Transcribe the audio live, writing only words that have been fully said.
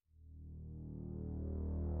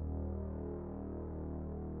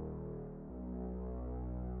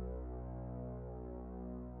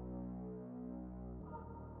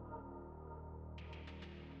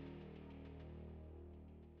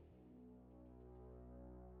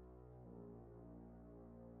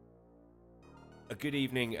A good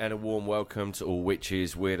evening and a warm welcome to all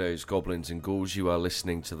witches, weirdos, goblins and ghouls. You are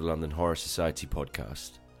listening to the London Horror Society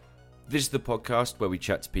podcast. This is the podcast where we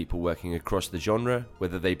chat to people working across the genre,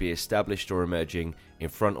 whether they be established or emerging, in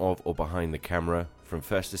front of or behind the camera, from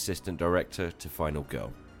first assistant director to final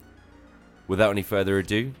girl. Without any further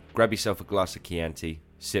ado, grab yourself a glass of Chianti,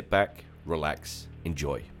 sit back, relax,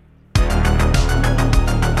 enjoy.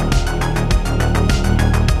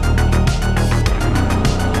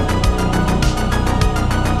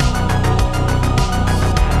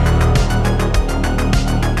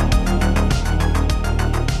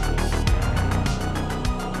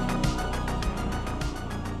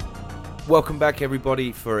 Welcome back,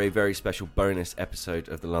 everybody, for a very special bonus episode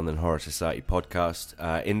of the London Horror Society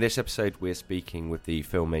podcast. In this episode, we're speaking with the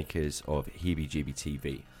filmmakers of HeBGB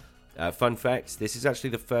TV. Fun fact, this is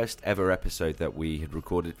actually the first ever episode that we had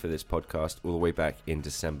recorded for this podcast all the way back in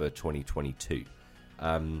December 2022.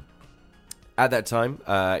 At that time,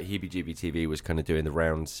 HeBGB TV was kind of doing the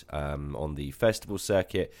rounds on the festival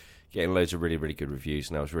circuit, getting loads of really, really good reviews,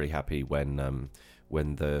 and I was really happy when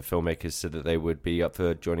the filmmakers said that they would be up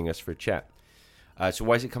for joining us for a chat. So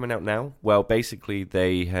why is it coming out now? Well, basically,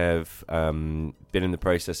 they have been in the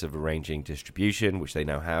process of arranging distribution, which they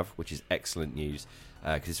now have, which is excellent news,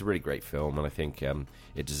 because it's a really great film, and I think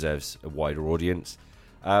it deserves a wider audience.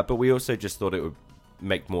 But we also just thought it would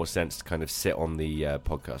make more sense to kind of sit on the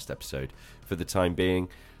podcast episode for the time being.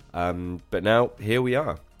 But now, here we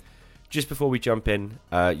are. Just before we jump in,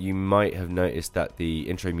 you might have noticed that the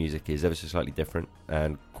intro music is ever so slightly different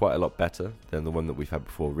and quite a lot better than the one that we've had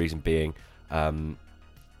before. Reason being,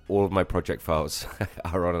 all of my project files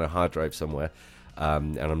are on a hard drive somewhere,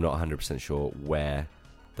 and I'm not 100% sure where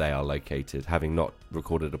they are located, having not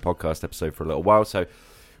recorded a podcast episode for a little while, so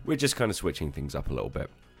we're just kind of switching things up a little bit.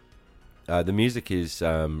 The music is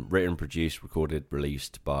written, produced, recorded,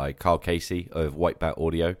 released by Carl Casey of White Bat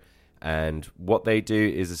Audio. And what they do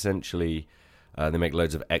is essentially they make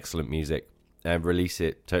loads of excellent music and release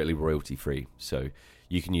it totally royalty free. So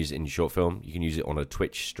you can use it in your short film, you can use it on a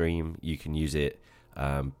Twitch stream, you can use it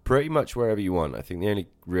pretty much wherever you want. I think the only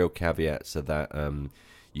real caveats are that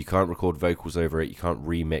you can't record vocals over it, you can't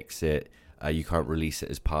remix it, you can't release it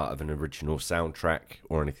as part of an original soundtrack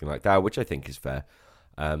or anything like that, which I think is fair.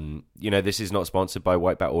 This is not sponsored by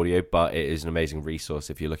White Bat Audio, but it is an amazing resource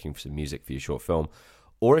if you're looking for some music for your short film.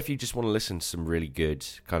 Or if you just want to listen to some really good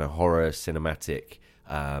kind of horror, cinematic,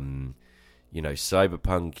 cyberpunky,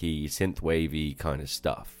 synthwavy kind of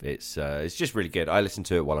stuff. It's just really good. I listen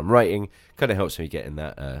to it while I'm writing. Kind of helps me get in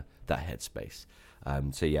that headspace.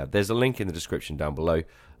 There's a link in the description down below.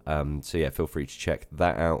 Feel free to check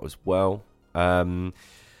that out as well. One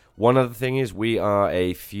other thing is we are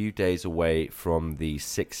a few days away from the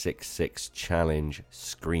 666 Challenge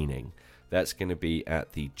screening. That's going to be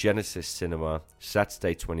at the Genesis Cinema,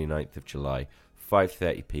 Saturday 29th of July,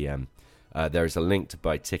 5:30 p.m. There is a link to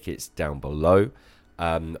buy tickets down below.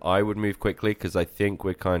 I would move quickly because I think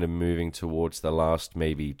we're kind of moving towards the last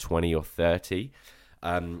maybe 20 or 30.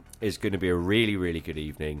 It's going to be a really, really good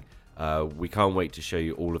evening. We can't wait to show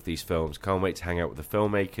you all of these films. Can't wait to hang out with the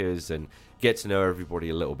filmmakers and get to know everybody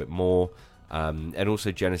a little bit more. And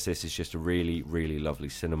also Genesis is just a really, really lovely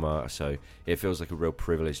cinema, so it feels like a real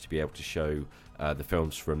privilege to be able to show the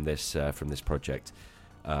films from this project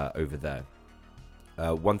over there.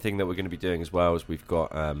 One thing that we're going to be doing as well is we've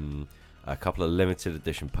got a couple of limited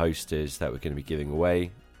edition posters that we're going to be giving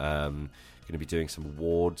away. Going to be doing some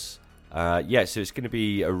awards. So it's going to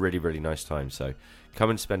be a really, really nice time. So come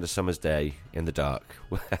and spend a summer's day in the dark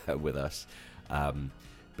with us.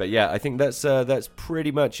 I think that's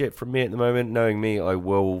pretty much it from me at the moment. Knowing me, I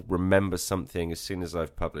will remember something as soon as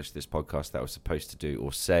I've published this podcast that I was supposed to do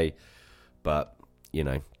or say. But,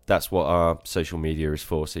 that's what our social media is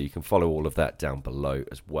for, so you can follow all of that down below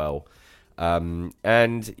as well.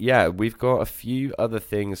 We've got a few other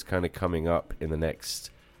things kind of coming up in the next,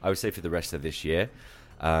 I would say, for the rest of this year.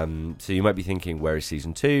 So you might be thinking, where is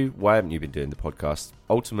season 2? Why haven't you been doing the podcast?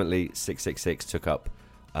 Ultimately, 666 took up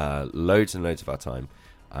loads and loads of our time.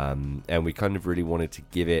 And we kind of really wanted to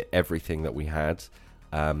give it everything that we had.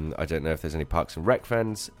 I don't know if there's any Parks and Rec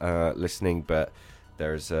fans listening, but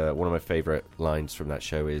there's one of my favourite lines from that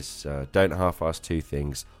show is, don't half-ass two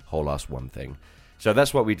things, whole-ass one thing. So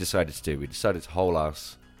that's what we decided to do. We decided to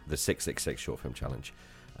whole-ass the 666 Short Film Challenge.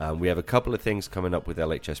 We have a couple of things coming up with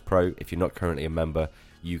LHS Pro. If you're not currently a member,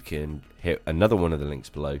 you can hit another one of the links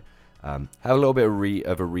below. Have a little bit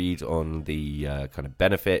of a read on the kind of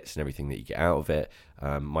benefits and everything that you get out of it.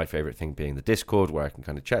 My favourite thing being the Discord, where I can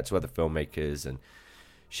kind of chat to other filmmakers and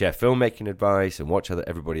share filmmaking advice and watch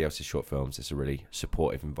everybody else's short films. It's a really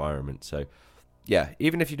supportive environment. So yeah,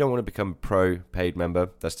 even if you don't want to become a pro paid member,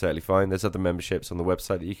 that's totally fine. There's other memberships on the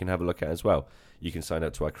website that you can have a look at as well. You can sign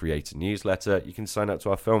up to our creator newsletter. You can sign up to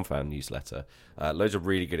our film fan newsletter. Loads of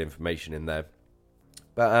really good information in there.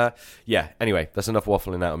 But yeah, anyway, that's enough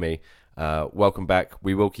waffling out of me. Welcome back.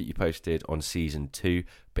 We will keep you posted on season 2.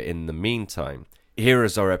 But in the meantime, here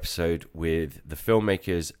is our episode with the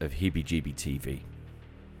filmmakers of HeBGB TV.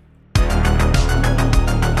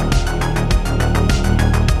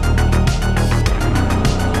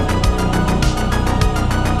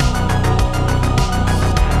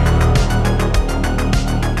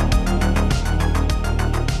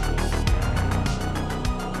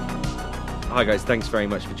 Hi guys, thanks very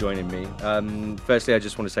much for joining me. Firstly, I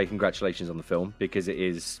just want to say congratulations on the film because it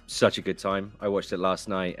is such a good time. I watched it last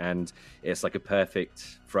night and it's like a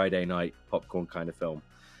perfect Friday night popcorn kind of film.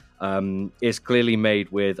 It's clearly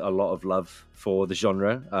made with a lot of love for the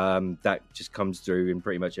genre. That just comes through in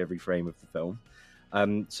pretty much every frame of the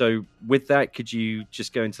film. So with that, could you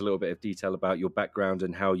just go into a little bit of detail about your background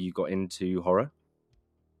and how you got into horror?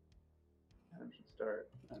 I should start.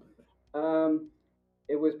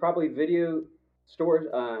 It was probably video stores,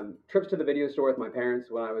 trips to the video store with my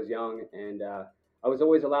parents when I was young, and I was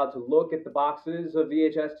always allowed to look at the boxes of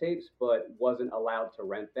VHS tapes, but wasn't allowed to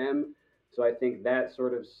rent them. So I think that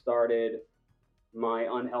sort of started my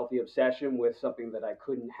unhealthy obsession with something that I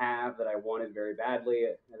couldn't have that I wanted very badly.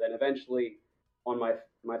 And then eventually, on my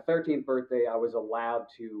 13th birthday, I was allowed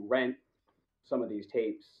to rent some of these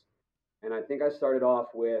tapes, and I think I started off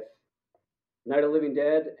with Night of the Living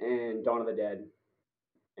Dead and Dawn of the Dead.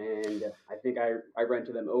 And I think I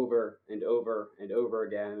rented them over and over and over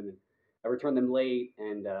again. And I returned them late,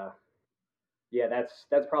 and yeah,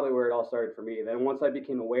 that's probably where it all started for me. Then once I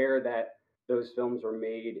became aware that those films were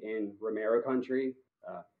made in Romero country,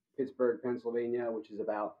 Pittsburgh, Pennsylvania, which is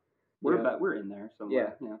about we're in there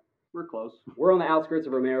somewhere. Yeah, we're close. We're on the outskirts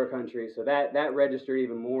of Romero country, so that registered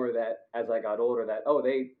even more. That as I got older, that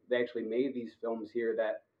they actually made these films here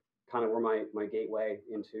that kind of were my gateway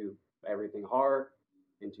into everything horror,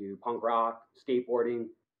 into punk rock, skateboarding,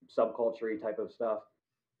 subculture type of stuff.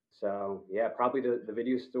 So yeah, probably the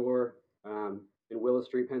video store in Willow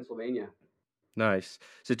Street, Pennsylvania. Nice.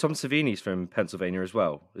 So Tom Savini's from Pennsylvania as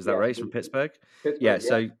well. Is that right? He's from Pittsburgh? Pittsburgh, yeah.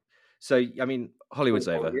 So I mean, Hollywood's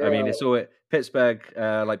over. I mean, it's all Pittsburgh,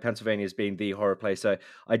 like Pennsylvania, has been the horror place. So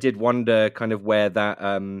I did wonder kind of where that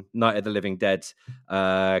Night of the Living Dead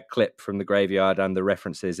clip from the graveyard and the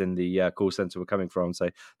references in the call center were coming from. So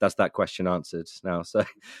that's that question answered now. So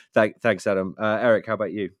thanks, Adam. Eric, how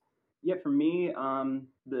about you? Yeah, for me,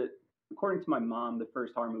 according to my mom, the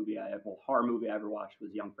first horror movie I ever watched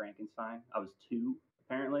was Young Frankenstein. I was 2,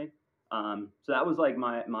 apparently. So that was like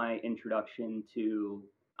my introduction to,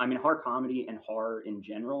 horror comedy and horror in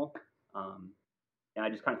general. And I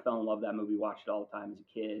just kind of fell in love with that movie, watched it all the time as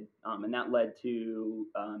a kid. And that led to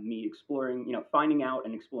me exploring, finding out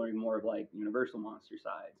and exploring more of like Universal monster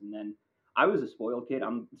sides. And then I was a spoiled kid.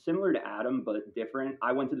 I'm similar to Adam, but different.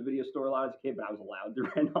 I went to the video store a lot as a kid, but I was allowed to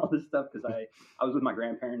rent all this stuff because I was with my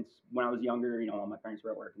grandparents when I was younger, while my parents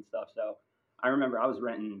were at work and stuff. So I remember I was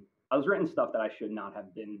renting stuff that I should not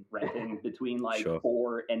have been renting between like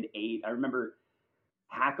 4 and 8. I remember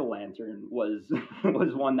Hack-A-Lantern was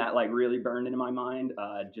one that like really burned into my mind.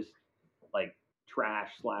 Just like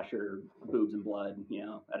trash slasher, boobs and blood,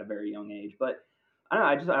 at a very young age. But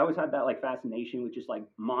I don't know. I always had that like fascination with just like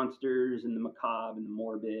monsters and the macabre and the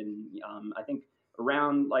morbid. And I think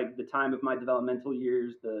around like the time of my developmental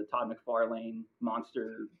years, the Todd McFarlane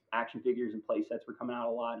monster action figures and play sets were coming out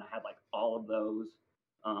a lot, and I had like all of those.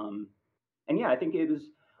 And yeah, I think it was.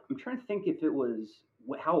 I'm trying to think if it was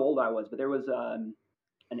how old I was, but there was an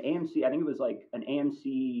AMC. I think it was like an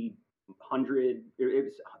AMC 100. It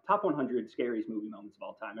was top 100 scariest movie moments of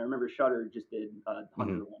all time. I remember Shudder just did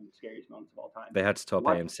 101 scariest moments of all time. They had to top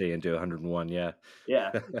AMC and do 101. Yeah.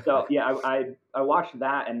 Yeah. So yeah, I watched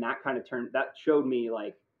that, and that kind of showed me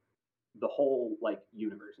like the whole like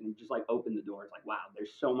universe, and just like opened the doors. Like, wow,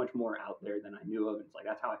 there's so much more out there than I knew of. And it's like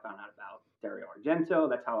that's how I found out about Dario Argento.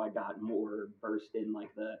 That's how I got more versed in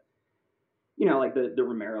like the like the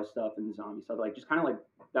Romero stuff and the zombie stuff. Like just kind of like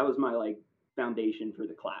that was my like foundation for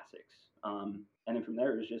the classics. And then from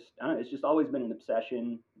there, it's just always been an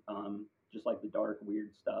obsession, just like the dark,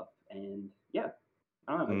 weird stuff. And yeah,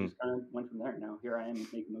 I don't know, I just kind of went from there. Now here I am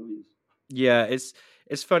making movies. Yeah,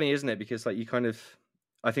 it's funny, isn't it? Because like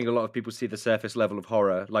I think a lot of people see the surface level of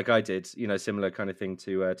horror, like I did, similar kind of thing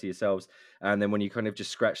to yourselves. And then when you kind of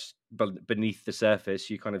just scratch beneath the surface,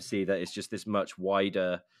 you kind of see that it's just this much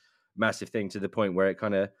wider, massive thing, to the point where it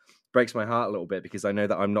kind of breaks my heart a little bit, because I know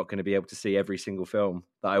that I'm not going to be able to see every single film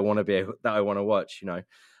that I want to watch.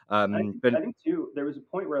 I think too, there was a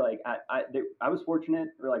point where like I was fortunate,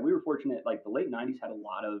 or like we were fortunate, like the late '90s had a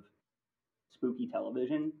lot of spooky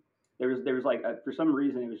television. There was like for some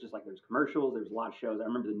reason it was just like there was commercials, there was a lot of shows. I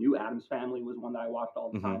remember the New Adams Family was one that I watched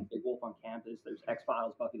all the time. Big Wolf on Campus. There's X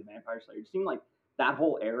Files, Buffy the Vampire Slayer. It seemed like that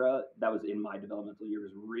whole era that was in my developmental year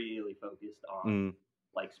was really focused on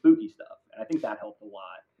like spooky stuff, and I think that helped a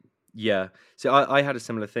lot. Yeah. So I had a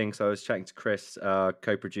similar thing. So I was chatting to Chris,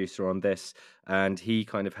 co-producer on this, and he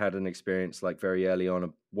kind of had an experience like very early on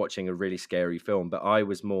of watching a really scary film. But I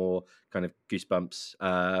was more kind of Goosebumps.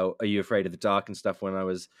 Are You Afraid of the Dark and stuff when I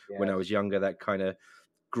was younger. That kind of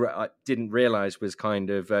I didn't realize was kind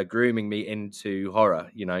of grooming me into horror.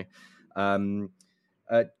 You know.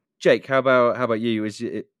 Jake, how about you? Was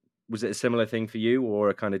it a similar thing for you,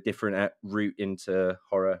 or a kind of different route into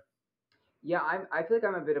horror? Yeah, I feel like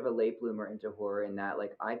I'm a bit of a late bloomer into horror in that,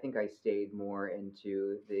 like, I think I stayed more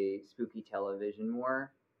into the spooky television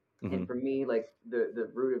more. And for me, like, the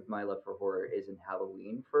root of my love for horror is in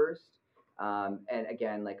Halloween first. And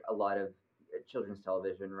again, like a lot of children's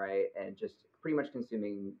television, right? And just pretty much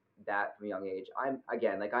consuming that from a young age.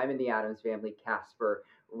 I'm in the Adams Family Casper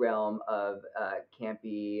realm of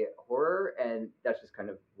campy horror, and that's just kind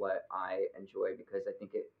of what I enjoy because I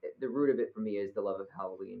think the root of it for me is the love of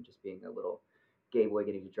Halloween, just being a little gay boy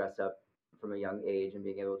getting to dress up from a young age and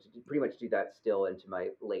being able to pretty much do that still into my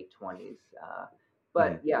late 20s.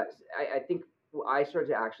 But yeah, I think I started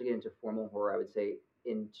to actually get into formal horror, I would say,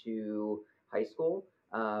 into high school.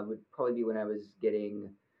 Would probably be when I was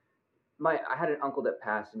getting I had an uncle that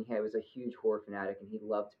passed, and he was a huge horror fanatic, and he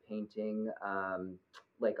loved painting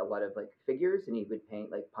like a lot of like figures, and he would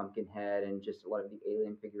paint like Pumpkinhead and just a lot of the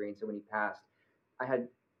alien figurines. So when he passed, I had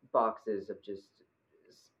boxes of just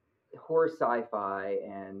horror sci-fi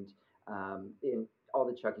and in all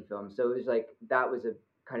the Chucky films. So it was like that was a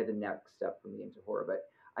kind of the next step for me into horror. But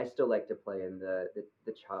I still like to play in the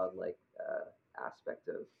childlike aspect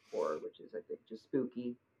of horror, which is I think just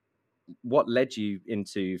spooky. What led you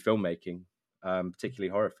into filmmaking, particularly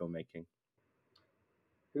horror filmmaking?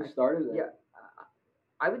 Who started it? Yeah,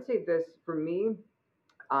 I would say this for me.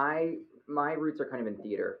 My roots are kind of in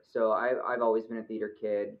theater, so I've always been a theater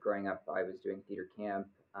kid. Growing up, I was doing theater camp.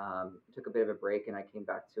 Took a bit of a break, and I came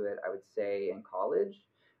back to it. I would say in college.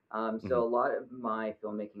 So a lot of my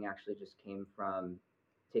filmmaking actually just came from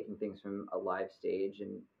taking things from a live stage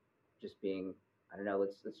and just being I don't know.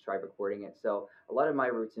 Let's try recording it. So a lot of my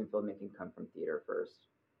roots in filmmaking come from theater first.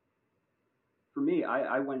 For me,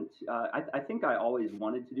 I went. I think I always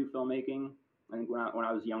wanted to do filmmaking. I think when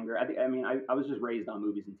I was younger, I was just raised on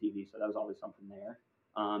movies and TV, so that was always something there.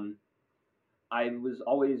 I was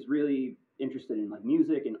always really interested in like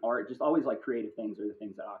music and art, just always like creative things are the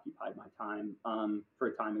things that occupied my time. For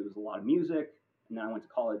a time, it was a lot of music, and then I went to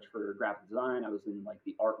college for graphic design. I was in like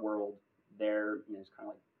the art world there, it's kind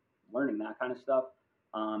of like learning that kind of stuff.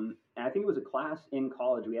 And I think it was a class in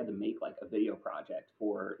college we had to make like a video project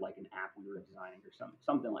for like an app we were designing or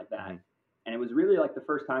something like that. And it was really like the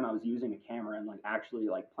first time I was using a camera and like actually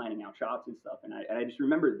like planning out shots and stuff. And I just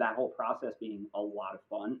remember that whole process being a lot of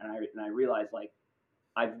fun. And I realized like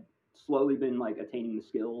I've slowly been like attaining the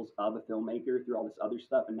skills of a filmmaker through all this other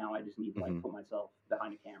stuff. And now I just need to like put myself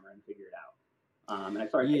behind a camera and figure it out. And I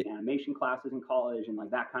started taking animation classes in college, and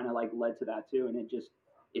like that kind of like led to that too. And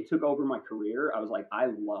it took over my career. I was like, I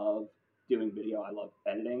love doing video. I love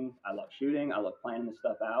editing. I love shooting. I love planning this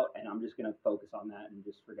stuff out. And I'm just going to focus on that and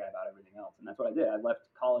just forget about everything else. And that's what I did. I left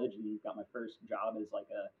college and got my first job as like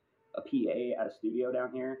a PA at a studio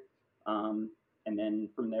down here. And then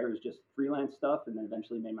from there it was just freelance stuff. And then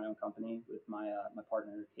eventually made my own company with my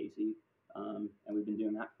partner, Casey. And we've been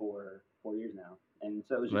doing that for 4 years now. And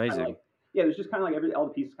so it was just kind of like, it was just kind of like all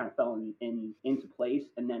the pieces kind of fell into place.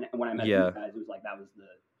 And then when I met you guys, it was like that was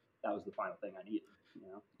the final thing I needed.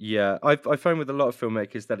 Yeah, I find with a lot of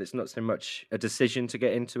filmmakers that it's not so much a decision to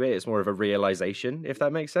get into it; it's more of a realization, if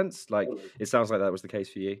that makes sense. Like it sounds like that was the case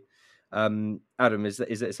for you. Adam, is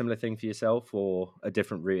it a similar thing for yourself or a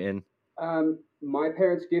different route in? My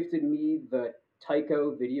parents gifted me the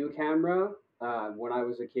Tyco video camera when I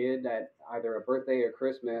was a kid at either a birthday or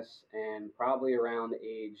Christmas, and probably around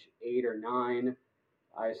age 8 or 9,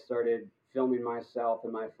 I started filming myself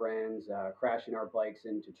and my friends crashing our bikes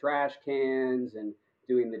into trash cans and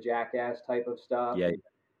doing the jackass type of stuff. Yeah.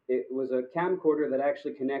 It was a camcorder that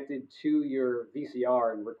actually connected to your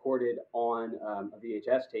VCR and recorded on a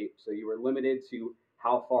VHS tape. So you were limited to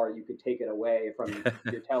how far you could take it away from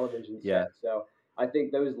your television set. So I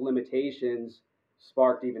think those limitations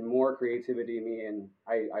sparked even more creativity in me. And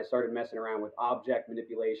I started messing around with object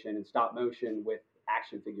manipulation and stop motion with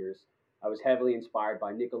action figures. I was heavily inspired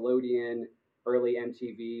by Nickelodeon early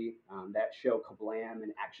MTV, that show Kablam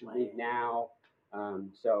and Action League Now.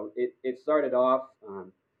 So it started off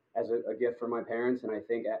as a gift from my parents, and I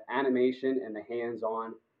think animation and the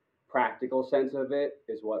hands-on practical sense of it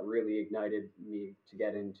is what really ignited me to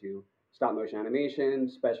get into stop motion animation,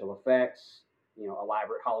 special effects,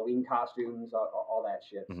 elaborate Halloween costumes, all that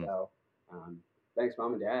shit. Mhm. So thanks,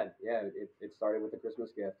 mom and dad. Yeah, it started with a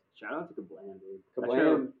Christmas gift. Shout out to Kablam, dude.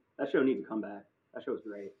 Kablam. That show needs to come back. That show was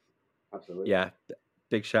great. Absolutely. Yeah,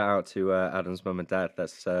 big shout out to Adam's mum and dad.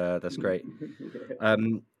 That's great.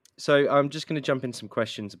 So I'm just going to jump in some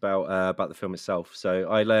questions about the film itself. So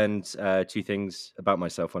I learned two things about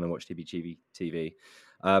myself when I watched HeBGB TV.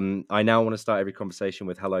 I now want to start every conversation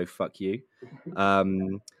with "Hello, fuck you,"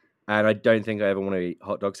 and I don't think I ever want to eat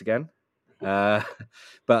hot dogs again.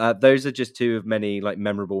 But those are just two of many like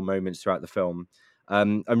memorable moments throughout the film.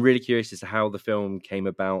 I'm really curious as to how the film came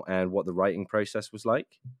about and what the writing process was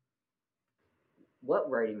like. What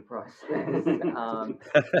writing process? The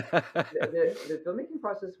filmmaking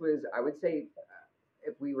process was, I would say,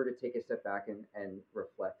 if we were to take a step back and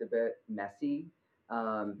reflect a bit, messy,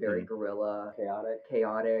 very guerrilla,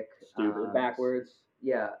 chaotic, stupid, backwards.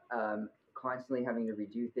 Yeah, constantly having to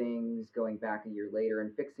redo things, going back a year later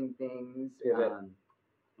and fixing things.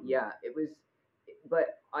 Yeah, it was,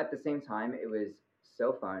 but at the same time, it was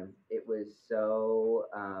so fun. It was so,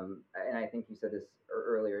 and I think you said this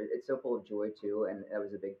earlier, it's so full of joy too, and that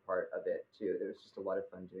was a big part of it too. There was just a lot of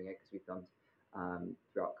fun doing it because we filmed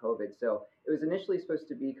throughout COVID. So it was initially supposed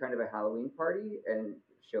to be kind of a Halloween party and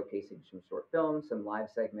showcasing some short films, some live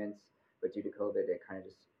segments, but due to COVID, it kind of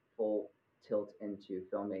just full tilt into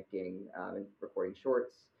filmmaking and recording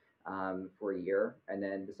shorts for a year. And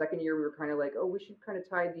then the second year, we were kind of like, oh, we should kind of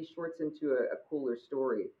tie these shorts into a cooler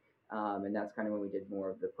story. And that's kind of when we did more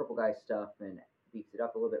of the Purple Guy stuff and beefed it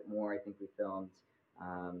up a little bit more. I think we filmed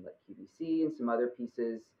like QVC and some other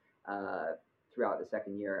pieces throughout the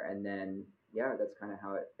second year. And then, yeah, that's kind of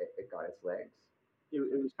how it got its legs. It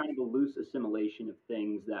was kind of a loose assimilation of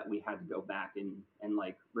things that we had to go back and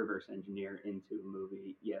like reverse engineer into a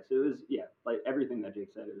movie. Yes, it was, like everything that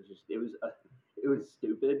Jake said. It was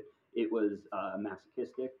stupid. It was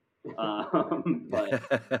masochistic, but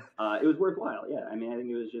it was worthwhile. Yeah, I mean, I think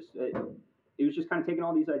it was just kind of taking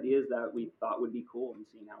all these ideas that we thought would be cool and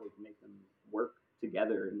seeing how we can make them work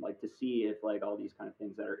together, and like to see if like all these kind of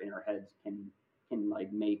things that are in our heads can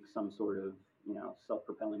like make some sort of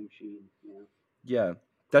self-propelling machine. Yeah,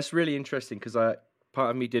 that's really interesting because part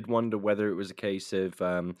of me did wonder whether it was a case of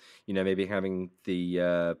maybe having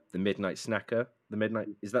the midnight snacker. The midnight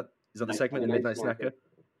is that the segment, the midnight snacker?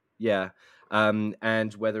 Yeah,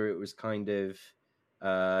 and whether it was kind of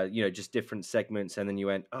just different segments, and then you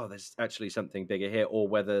went, oh, there's actually something bigger here, or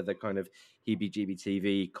whether the kind of HeBGB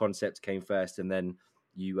TV concept came first, and then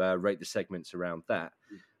you wrote the segments around that.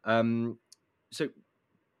 So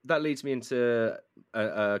that leads me into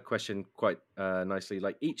a question quite nicely.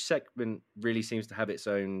 Like each segment really seems to have its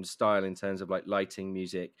own style in terms of like lighting,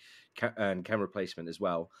 music, and camera placement as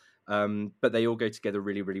well. But they all go together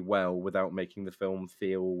really, really well without making the film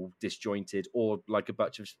feel disjointed or like a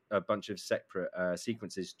bunch of separate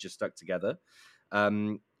sequences just stuck together.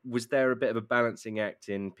 Was there a bit of a balancing act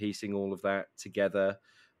in piecing all of that together,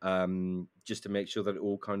 just to make sure that it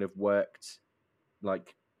all kind of worked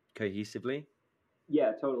like cohesively?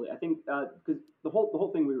 Yeah, totally. I think because the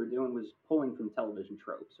whole thing we were doing was pulling from television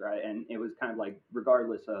tropes, right? And it was kind of like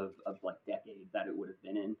regardless of like decade that it would have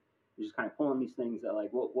been in, you're just kind of pulling these things that like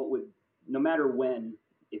what would, no matter when,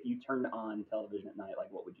 if you turned on television at night, like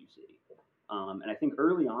what would you see? And I think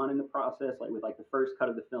early on in the process, like with like the first cut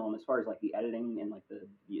of the film, as far as like the editing and like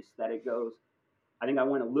the aesthetic goes, I think I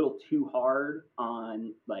went a little too hard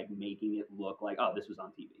on like making it look like, oh, this was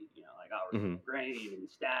on TV, like, oh, we're grainy and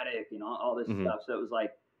static, all this stuff. So it was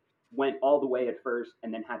like, went all the way at first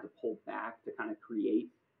and then had to pull back to kind of create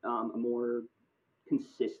a more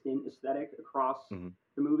consistent aesthetic across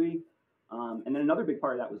the movie. And then another big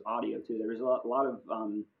part of that was audio too. There was a lot of,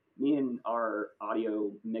 me and our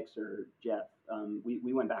audio mixer, Jeff,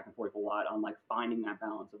 we went back and forth a lot on like finding that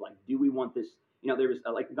balance of like, do we want this, there was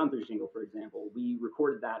like the Gunther's jingle, for example, we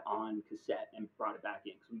recorded that on cassette and brought it back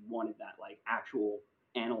in because we wanted that like actual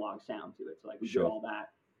analog sound to it. So like we did all that,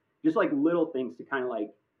 just like little things to kind of like,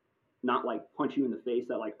 not like punch you in the face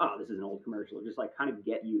that like, oh, this is an old commercial, just like kind of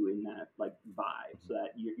get you in that like vibe so that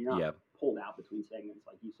you're not pulled out between segments,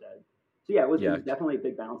 like you said. So yeah, it was definitely a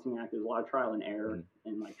big balancing act. There's a lot of trial and error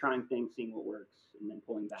and like trying things, seeing what works, and then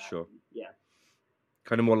pulling back. Sure. And,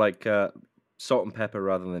 kind of more like salt and pepper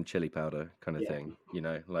rather than chili powder kind of thing.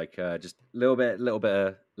 Like just a little bit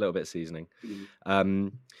of seasoning.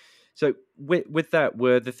 So with that,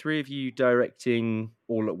 were the three of you directing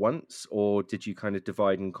all at once, or did you kind of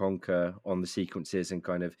divide and conquer on the sequences, and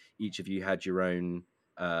kind of each of you had your own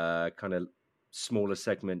kind of smaller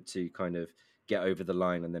segment to kind of get over the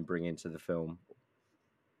line and then bring into the film?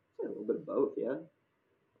 A little bit of both, yeah.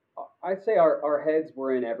 I'd say our heads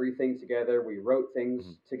were in everything together. We wrote things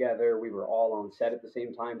Mhm. together. We were all on set at the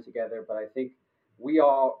same time together. But I think we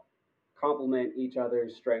all complement each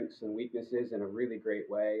other's strengths and weaknesses in a really great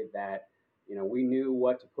way. That we knew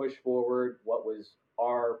what to push forward, what was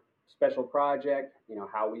our special project,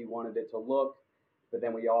 how we wanted it to look. But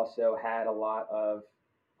then we also had a lot of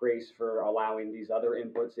grace for allowing these other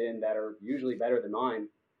inputs in that are usually better than mine.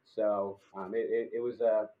 So it was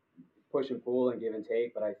a push and pull and give and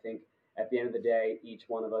take. But I think at the end of the day, each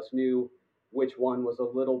one of us knew which one was a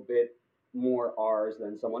little bit more ours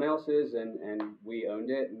than someone else's, and we owned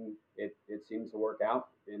it, and it seems to work out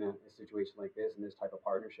in a situation like this in this type of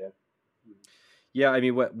partnership. Yeah, I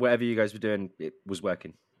mean, whatever you guys were doing, it was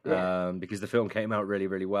working, Yeah. because the film came out really,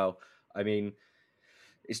 really well. I mean,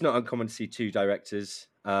 it's not uncommon to see two directors,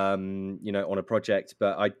 on a project,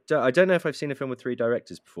 but I don't know if I've seen a film with three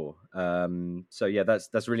directors before. So yeah,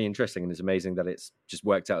 that's really interesting, and it's amazing that it's just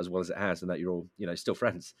worked out as well as it has, and that you're all, still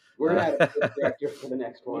friends. We're gonna have a director for the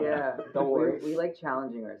next one. Yeah, Don't worry. we like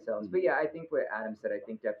challenging ourselves, but yeah, I think what Adam said. I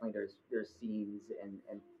think definitely there's scenes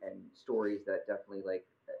and stories that definitely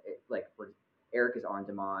like for Eric is on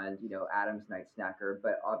demand, Adam's night snacker,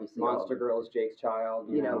 but obviously Monster Girl is Jake's child.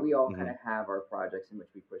 we all Mhm. kind of have our projects in which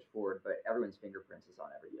we push forward, but everyone's fingerprints is on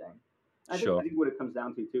everything. Sure. I think what it comes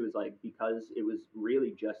down to too is like because it was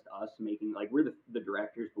really just us making like we're the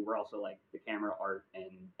directors, but we're also like the camera, art,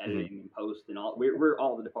 and editing and post and all. We're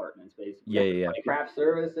all the departments basically. Yeah. Like, Craft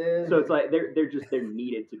services. so it's like there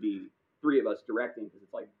needed to be three of us directing because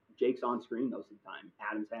it's like Jake's on screen most of the time.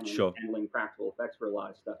 Adam's Sure. handling practical effects for a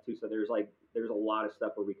lot of stuff too. So there's a lot of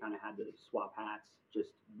stuff where we kind of had to swap hats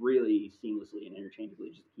just really seamlessly and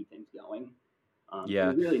interchangeably just to keep things going.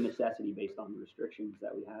 Yeah. It was really necessity based on the restrictions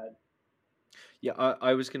that we had. Yeah,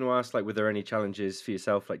 I was going to ask, like, were there any challenges for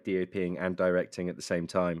yourself, like DOPing and directing at the same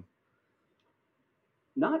time?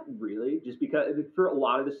 Not really, just because for a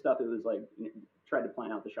lot of this stuff, it was like tried to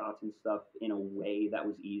plan out the shots and stuff in a way that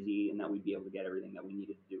was easy and that we'd be able to get everything that we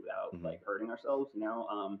needed to do without Mhm. like hurting ourselves. So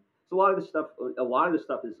a lot of the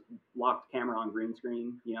stuff is locked camera on green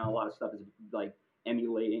screen. A lot of stuff is like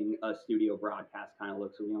emulating a studio broadcast kind of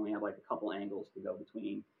look. So we only have like a couple angles to go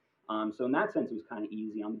between. So in that sense, it was kind of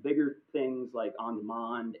easy. On the bigger things like on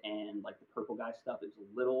demand and like the purple guy stuff, it was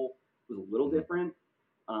a little Mhm. different.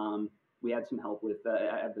 We had some help with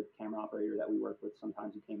I had the camera operator that we worked with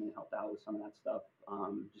sometimes who came in and helped out with some of that stuff,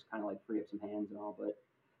 just kind of like free up some hands and all. But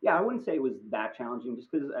yeah, I wouldn't say it was that challenging,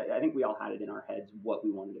 just because I think we all had it in our heads what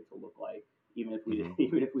we wanted it to look like, even if we Mhm.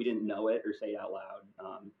 even if we didn't know it or say it out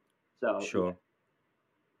loud. So Sure. yeah.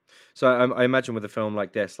 So I imagine with a film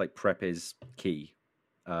like this, like prep is key.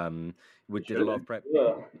 We did a lot of prep.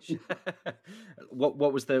 Ugh. What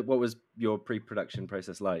was your pre-production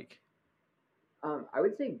process like? I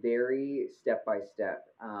would say very step by step.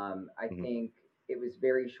 I Mhm. think it was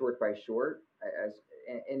very short by short, as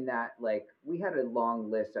in that like we had a long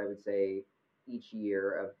list. I would say each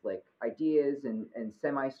year of like ideas and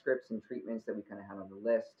semi scripts and treatments that we kind of had on the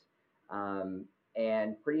list,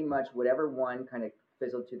 and pretty much whatever one kind of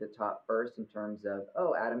fizzled to the top first in terms of,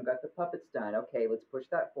 oh, Adam got the puppets done, okay, let's push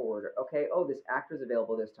that forward, okay, oh, this actor's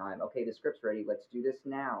available this time, okay, the script's ready, let's do this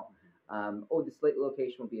now. Oh, the slate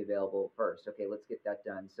location will be available first. Okay, let's get that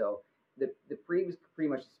done. So the pre was pretty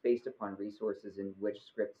much based upon resources in which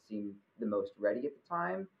scripts seemed the most ready at the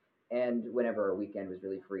time, and whenever our weekend was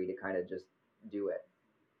really free to kind of just do it.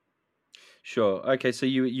 Sure. Okay, so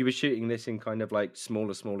you were shooting this in kind of like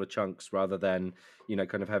smaller chunks rather than,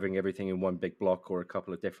 kind of having everything in one big block or a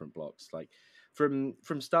couple of different blocks. Like from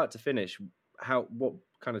start to finish, what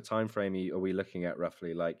kind of time frame are we looking at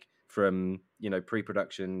roughly? Like from,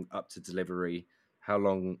 pre-production up to delivery, how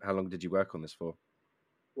long did you work on this for?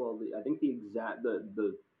 Well, I think the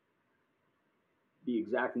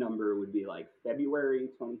exact number would be like February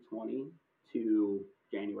 2020 to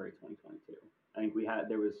January 2022. I think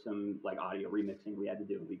there was some like audio remixing we had to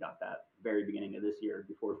do. We got that very beginning of this year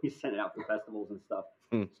before we sent it out for festivals and stuff.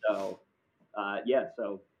 Hmm. So,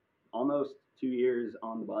 so almost 2 years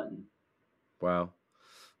on the button. Wow.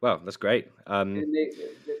 That's great. And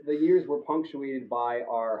the years were punctuated by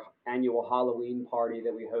our annual Halloween party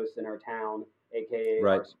that we host in our town, aka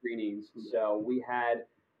Right. our screenings. So we had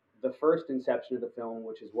the first inception of the film,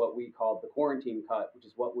 which is what we called the quarantine cut, which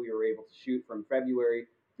is what we were able to shoot from February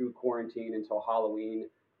through quarantine until Halloween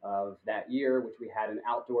of that year, which we had an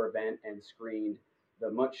outdoor event and screened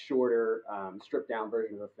the much shorter, stripped down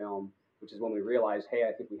version of the film, which is when we realized, hey,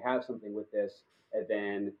 I think we have something with this, and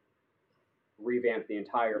then revamp the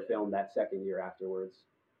entire film that second year afterwards.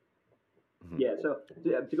 Yeah, so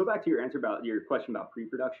to go back to your answer about your question about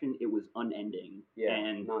pre-production, it was unending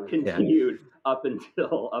and continued up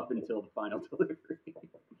until the final delivery.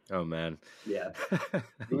 Oh man. Yeah.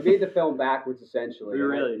 We made the film backwards essentially. We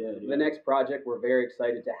really did. The next project, we're very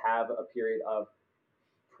excited to have a period of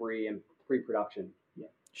pre-production. Yeah.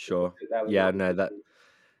 Sure.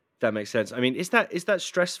 That makes sense. I mean, is that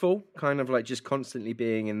stressful? Kind of like just constantly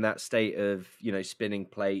being in that state of, spinning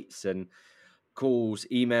plates and calls,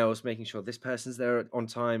 emails, making sure this person's there on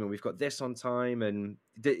time and we've got this on time. And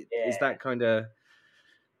is that kind of?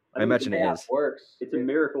 I imagine it is. Works. It's a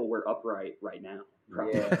miracle we're upright right now.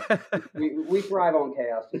 Probably. Yeah, we thrive on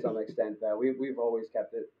chaos to some extent, though. We've always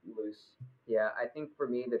kept it loose. Yeah, I think for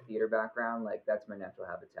me, the theater background, like that's my natural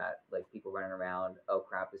habitat. Like people running around, oh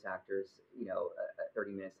crap, this actor's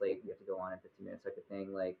 30 minutes late, we have to go on in 15 minutes, type of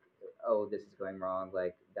thing. Like, oh, this is going wrong.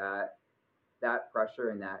 Like that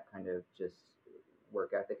pressure and that kind of just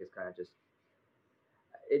work ethic is kind of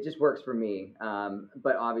it just works for me.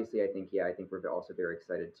 But obviously, I think we're also very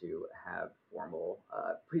excited to have formal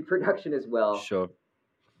pre-production as well. Sure.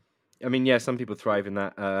 I mean, yeah, some people thrive in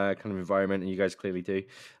that kind of environment, and you guys clearly do.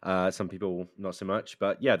 Some people not so much,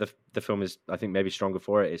 but yeah, the film is, I think, maybe stronger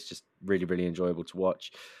for it. It's just really, really enjoyable to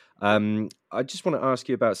watch. I just want to ask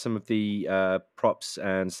you about some of the props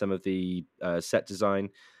and some of the set design.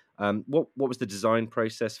 What was the design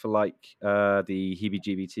process for the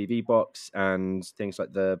HeBGB TV box and things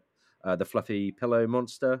like the fluffy pillow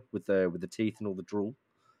monster with the teeth and all the drool?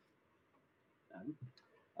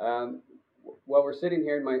 Well, we're sitting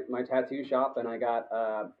here in my tattoo shop, and I got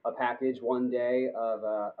a package one day of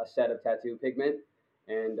a set of tattoo pigment,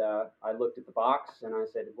 and I looked at the box and I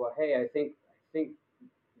said, well, hey, I think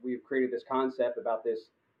we've created this concept about this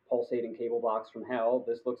pulsating cable box from hell.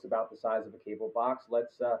 This looks about the size of a cable box.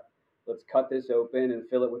 Let's cut this open and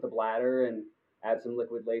fill it with a bladder and add some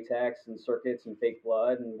liquid latex and circuits and fake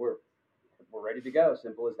blood, and we're ready to go.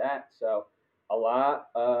 Simple as that. So a lot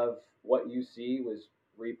of what you see was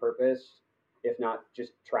repurposed, if not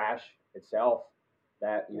just trash itself.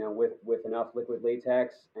 That with enough liquid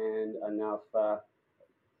latex and enough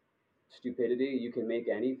stupidity, you can make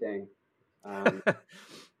anything.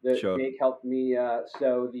 Sure. Jake helped me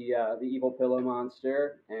sew the evil pillow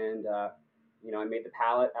monster, and I made the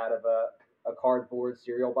palette out of a cardboard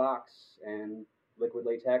cereal box and liquid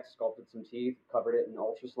latex, sculpted some teeth, covered it in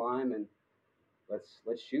ultra slime, and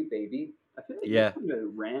let's shoot, baby. I feel like you kind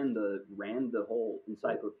of ran the whole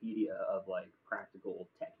encyclopedia of like practical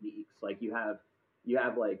techniques. Like you have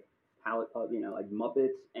like palette, like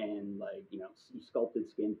Muppets and like sculpted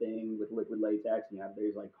skin thing with liquid latex, and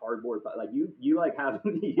there's like cardboard, but like you like have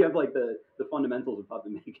you have like the fundamentals of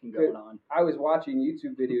puppet making going on. I was watching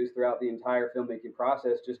YouTube videos throughout the entire filmmaking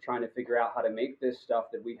process, just trying to figure out how to make this stuff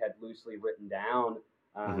that we had loosely written down.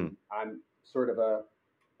 I'm sort of a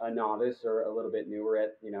novice or a little bit newer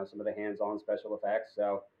at some of the hands-on special effects,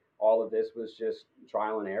 so all of this was just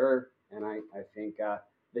trial and error, and I think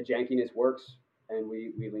the jankiness works, and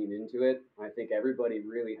we leaned into it. I think everybody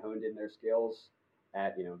really honed in their skills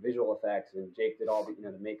at visual effects, and Jake did all the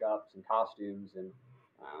the makeups and costumes, and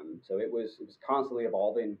so it was constantly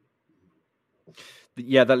evolving.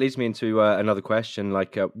 Yeah, that leads me into another question.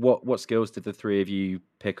 Like, what skills did the three of you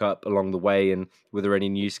pick up along the way, and were there any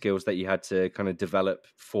new skills that you had to kind of develop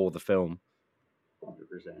for the film? 100%,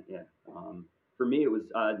 yeah. For me, it was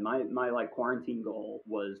my like quarantine goal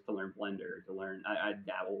was to learn Blender. I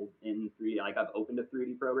dabbled in 3D. Like I've opened a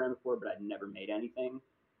 3D program before, but I'd never made anything.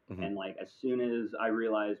 Mm-hmm. And like as soon as I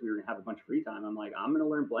realized we were gonna have a bunch of free time, I'm like, I'm gonna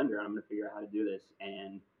learn Blender and I'm gonna figure out how to do this.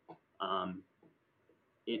 And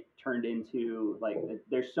it turned into like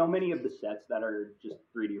there's so many of the sets that are just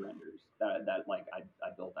 3D renders that like I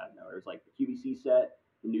built out of nowhere. It was like the QVC set,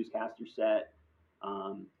 the newscaster set.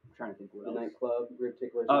 I'm trying to think what else. The nightclub, Rib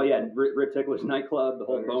Tickler's. Oh yeah, Rib Tickler's nightclub, the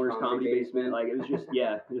whole Boners Comedy Basement. Like it was just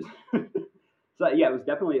so yeah, it was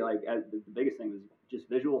definitely like the biggest thing was just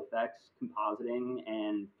visual effects, compositing,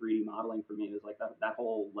 and 3D modeling for me. It was like that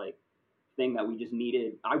whole like thing that we just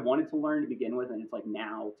needed. I wanted to learn to begin with, and it's like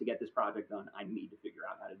now to get this project done, I need to figure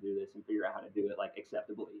out how to do this and figure out how to do it like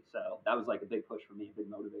acceptably. So that was like a big push for me, a big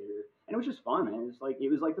motivator, and it was just fun, man. It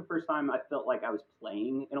was like the first time I felt like I was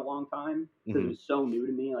playing in a long time because it was so new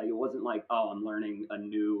to me. Like it wasn't like, oh, I'm learning I'm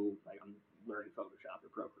learning Photoshop or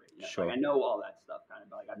Procreate. Sure. Like I know all that stuff kind of,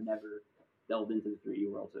 but like I've never delved into the 3D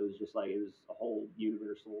world, so it was just like it was a whole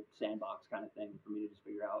universal sandbox kind of thing for me to just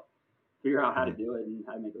figure out how to do it and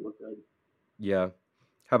how to make it look good. Yeah.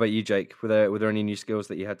 How about you, Jake? Were there any new skills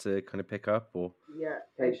that you had to kind of pick up, or? Yeah,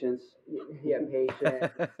 Patience. yeah, patience.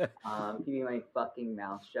 Keeping my fucking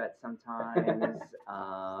mouth shut sometimes.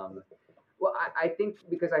 Well, I think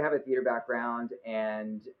because I have a theater background,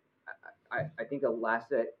 and I think the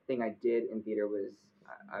last thing I did in theater was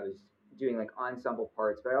I was doing like ensemble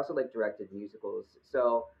parts, but I also like directed musicals.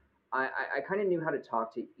 So I kind of knew how to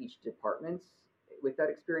talk to each departments with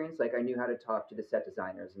that experience. Like I knew how to talk to the set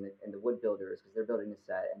designers and the wood builders because they're building the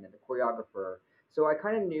set, and then the choreographer. So I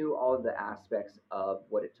kind of knew all of the aspects of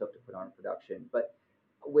what it took to put on a production. But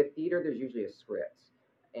with theater, there's usually a script,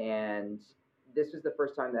 and this was the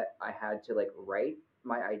first time that I had to like write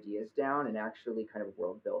my ideas down and actually kind of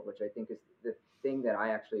world build, which I think is the thing that I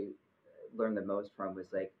actually learned the most from was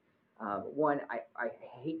like one, I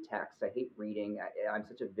hate text. I hate reading. I'm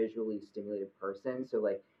such a visually stimulated person. So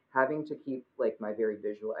like having to keep like my very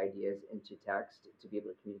visual ideas into text to be able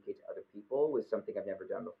to communicate to other people was something I've never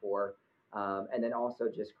done before. And then also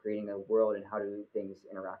just creating a world and how do things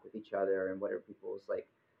interact with each other and what are people's like,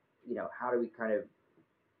 how do we kind of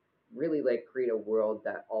really like create a world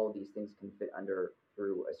that all of these things can fit under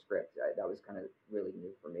through a script. That was kind of really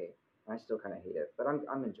new for me. And I still kind of hate it, but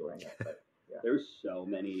I'm enjoying it. But yeah, There's so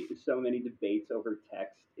many debates over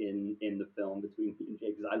text in the film between me and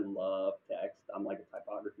Jake because I love text. I'm like a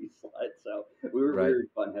typography slut, so we Right. were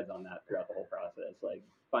button heads on that throughout the whole process, like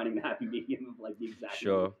finding the happy medium of like the exact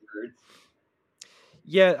Sure. words.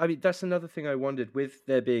 Yeah, I mean that's another thing I wondered. With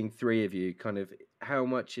there being three of you, kind of how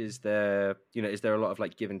much is there? Is there a lot of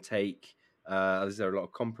like give and take? Is there a lot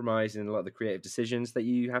of compromise in a lot of the creative decisions that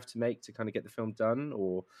you have to make to kind of get the film done,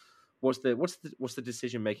 or what's the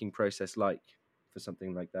decision making process like for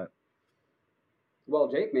something like that? Well,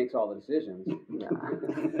 Jake makes all the decisions.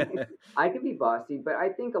 yeah. I can be bossy, but I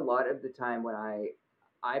think a lot of the time when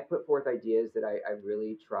I put forth ideas that I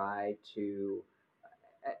really try to.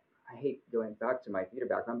 I hate going back to my theater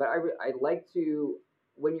background, but I like to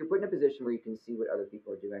when you're put in a position where you can see what other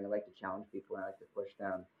people are doing. I like to challenge people and I like to push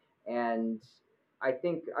them. And I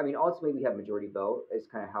think, I mean, ultimately we have majority vote is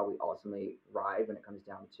kind of how we ultimately ride when it comes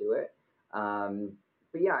down to it.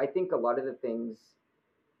 But yeah, I think a lot of the things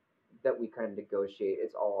that we kind of negotiate,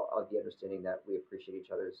 it's all of the understanding that we appreciate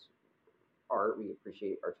each other's art, we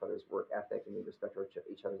appreciate each other's work ethic, and we respect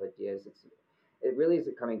each other's ideas. It really is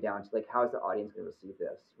coming down to like how is the audience going to receive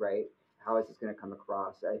this, right? How is this going to come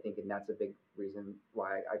across? I think, and that's a big reason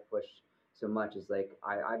why I push so much. Is like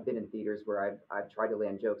I've been in theaters where I've tried to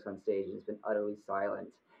land jokes on stage and it's been utterly silent,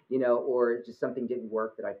 or just something didn't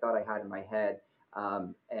work that I thought I had in my head.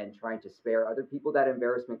 And trying to spare other people that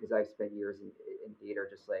embarrassment because I've spent years in theater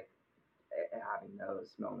just like having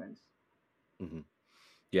those moments. Hmm.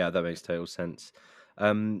 Yeah, that makes total sense.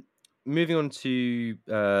 Um, Moving on to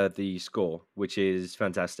the score, which is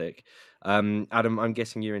fantastic. Adam, I'm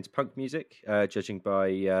guessing you're into punk music, judging by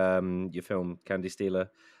your film Candy Stealer,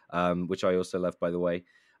 which I also love, by the way.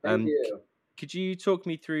 Thank Um, you. could you talk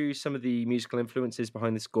me through some of the musical influences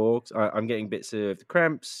behind the score? 'Cause I'm getting bits of the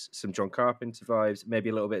Cramps, some John Carpenter vibes, maybe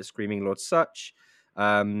a little bit of Screaming Lord Sutch.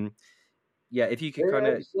 Um, yeah, if you could kind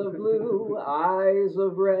of. Lips of blue, eyes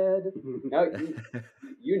of red. No,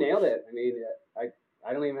 you nailed it. I mean,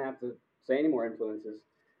 I don't even have to say any more influences.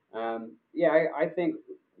 Yeah, I think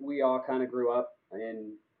we all kind of grew up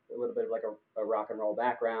in a little bit of like a rock and roll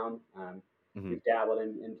background. We've dabbled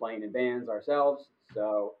in playing in bands ourselves,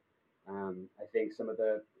 so I think some of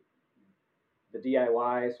the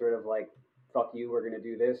DIY sort of like fuck you, we're gonna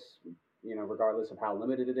do this, regardless of how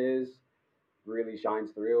limited it is, really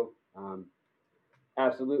shines through.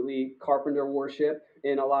 Absolutely Carpenter worship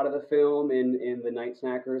in a lot of the film in the Night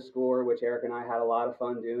Snackers score, which Eric and I had a lot of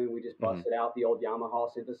fun doing. We just Mhm. busted out the old Yamaha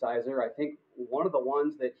synthesizer. I think one of the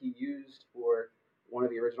ones that he used for one of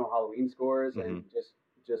the original Halloween scores and Mhm.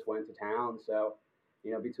 just went to town. So,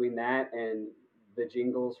 between that and the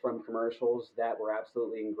jingles from commercials that were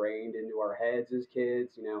absolutely ingrained into our heads as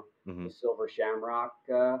kids, the Mhm. Silver Shamrock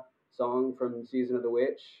song from Season of the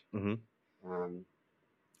Witch. Mhm. Um,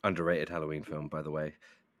 Underrated Halloween film, by the way.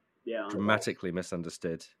 Yeah, the best. Dramatically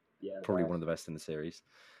misunderstood. yeah. The Probably best. one of the best in the series.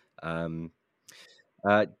 Um,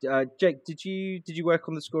 Jake, did you work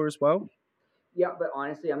on the score as well? Yeah, but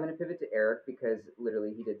honestly, I'm going to pivot to Eric because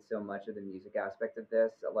literally he did so much of the music aspect of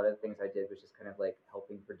this. A lot of the things I did was just kind of like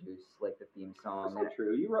helping produce like the theme That's song. And not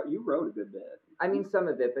true. You wrote a good bit. I mean, some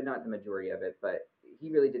of it, but not the majority of it. But he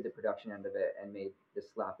really did the production end of it and made the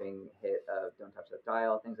slapping hit of "Don't Touch That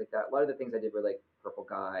Dial," things like that. A lot of the things I did were like Purple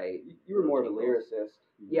Guy. You were more of a jingles. lyricist.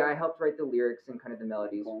 Yeah, I helped write the lyrics and kind of the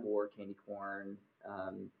melodies Corn. for Candy Corn.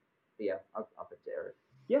 But yeah, I'll put it to Eric.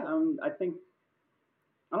 Yeah, I think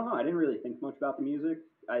I don't know. I didn't really think much about the music.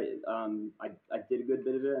 I did a good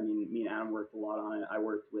bit of it. I mean, me and Adam worked a lot on it. I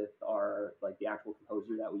worked with our like the actual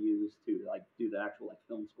composer that we use to like do the actual like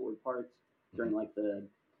film scored parts during like the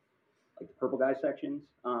purple guy sections.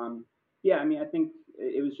 Yeah, I mean, I think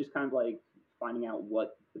it was just kind of like finding out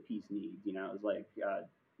what the piece needs. You know, it was like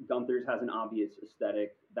Gunther's has an obvious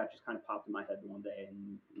aesthetic that just kind of popped in my head one day,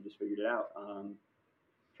 and we just figured it out.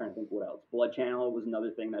 Trying to think what else. Blood Channel was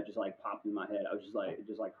another thing that just like popped in my head. I was just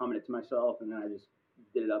like humming it to myself, and then I just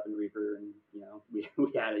did it up in Reaper, and you know, we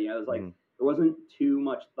had it. You know, it was like there wasn't too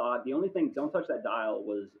much thought. The only thing, Don't Touch That Dial,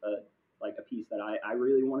 was like a piece that I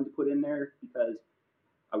really wanted to put in there because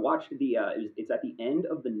I watched it's at the end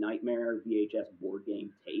of the Nightmare VHS board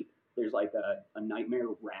game tape. There's like a Nightmare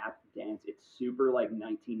rap dance. It's super like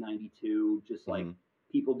 1992, just like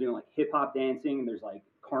people doing like hip hop dancing. And there's like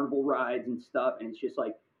carnival rides and stuff, and it's just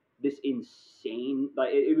like this insane.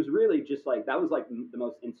 Like it was really just like that was like the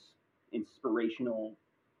most inspirational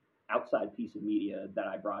outside piece of media that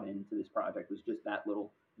I brought into this project was just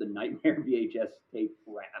the Nightmare VHS tape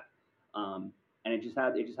rap. And it just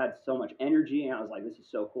had so much energy, and I was like, this is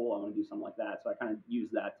so cool. I want to do something like that. So I kind of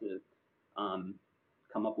used that to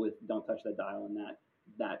come up with "Don't Touch That Dial" and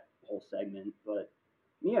that whole segment. But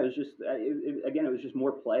yeah, it was just again, it was just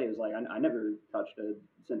more play. It was like I never touched a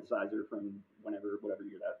synthesizer from whatever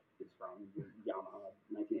year that is from, Yamaha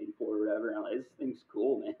 1984 or whatever. And I'm like, this thing's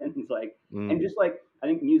cool, man. It's like, and just like I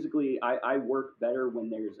think musically, I work better when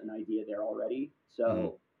there's an idea there already.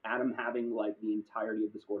 So. Adam having like the entirety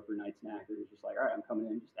of the score for Night Snacker is just like, all right, I'm coming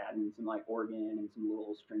in, just adding some like organ and some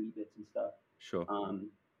little stringy bits and stuff. Sure.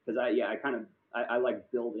 Because I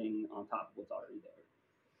like building on top of what's already there.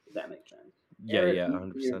 If that makes sense. Yeah, Eric, yeah,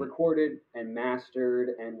 100%. You recorded and mastered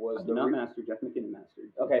and was not mastered. Jeff McKinnon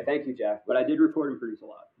mastered. Okay, thank you, Jeff. But I did record and produce a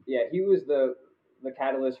lot. Yeah, he was the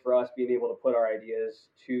catalyst for us being able to put our ideas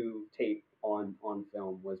to tape on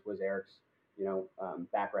film. Was Eric's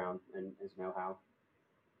background and his know-how.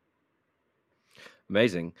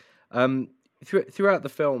 Amazing. Throughout the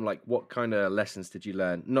film, like what kind of lessons did you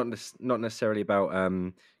learn? Not necessarily about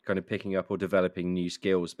kind of picking up or developing new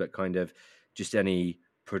skills, but kind of just any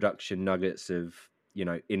production nuggets of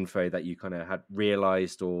info that you kind of had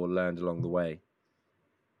realized or learned along the way.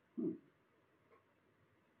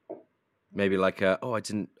 Maybe like I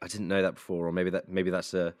didn't know that before, or maybe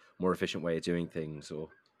that's a more efficient way of doing things, or.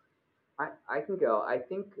 I can go. I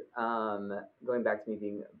think going back to me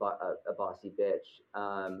being a bossy bitch,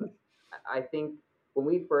 I think when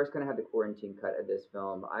we first kind of had the quarantine cut of this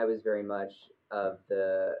film, I was very much of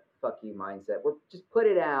the fuck you mindset. We're just put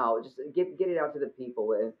it out, just get it out to the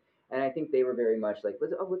people, and I think they were very much like,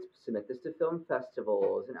 let's submit this to film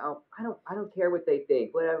festivals, and I don't care what they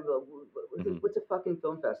think, whatever. What's a fucking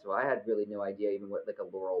film festival? I had really no idea even what like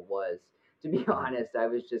a Laurel was. To be honest, I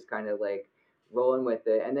was just kind of like. Rolling with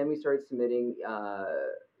it, and then we started submitting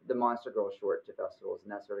the Monster Girl short to festivals, and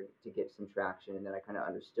that started to get some traction. And then I kind of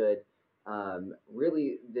understood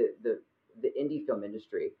really the indie film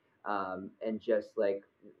industry, and just like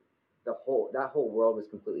that whole world was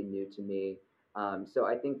completely new to me. So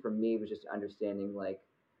I think for me it was just understanding like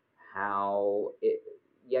how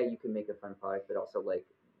you can make a fun product, but also like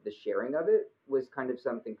the sharing of it was kind of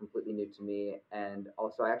something completely new to me, and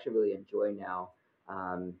also I actually really enjoy now.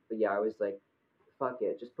 But yeah, I was like. Fuck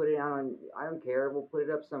it, just put it out on. I don't care. We'll put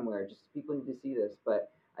it up somewhere. Just people need to see this.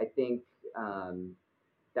 But I think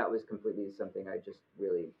that was completely something I just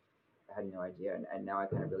really had no idea, and now I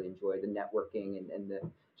kind of really enjoy the networking and the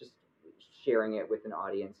just sharing it with an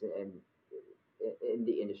audience and in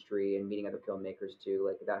the industry and meeting other filmmakers too.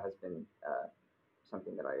 Like that has been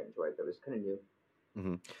something that I enjoyed. That was kind of new.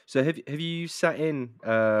 Mm-hmm. So have you sat in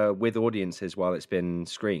with audiences while it's been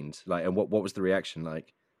screened? Like, and what was the reaction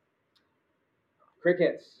like?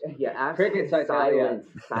 Crickets. Yeah, absolutely. Crickets. Silence.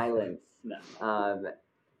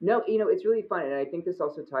 No, it's really fun, and I think this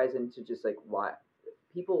also ties into just like why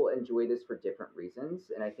people enjoy this for different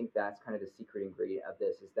reasons, and I think that's kind of the secret ingredient of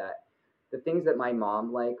this is that the things that my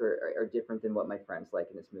mom like are different than what my friends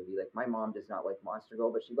like in this movie. Like my mom does not like Monster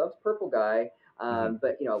Girl, but she loves Purple Guy.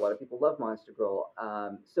 But a lot of people love Monster Girl.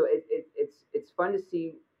 So it's fun to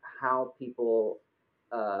see how people.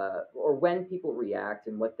 Or when people react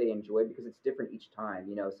and what they enjoy because it's different each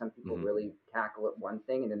time. Some people really cackle at one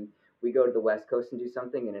thing, and then we go to the West Coast and do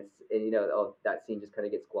something, and that scene just kind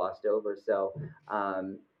of gets glossed over. So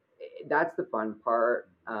that's the fun part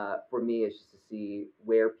for me is just to see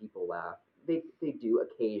where people laugh. They do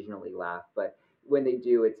occasionally laugh, but when they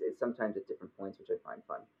do, it's sometimes at different points, which I find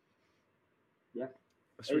fun. Yeah.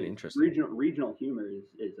 That's really interesting. Regional humor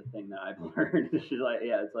is a thing that I've learned. It's just like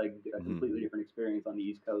it's like a completely different experience on the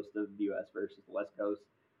East Coast of the U.S. versus the West Coast.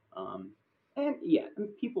 And yeah, I mean,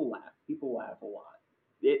 people laugh. People laugh a lot.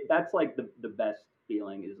 That's like the best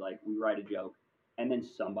feeling is like we write a joke and then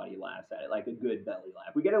somebody laughs at it, like a good belly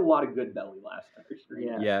laugh. We get a lot of good belly laughs on our screen.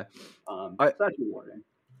 Yeah. Yeah. So that's rewarding.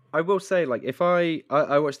 I will say, like, if I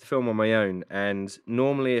watch the film on my own, and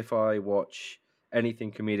normally if I watch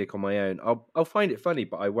anything comedic on my own, I'll find it funny,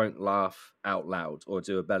 but I won't laugh out loud or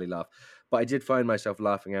do a belly laugh. But I did find myself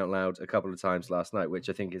laughing out loud a couple of times last night, which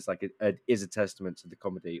I think is like is a testament to the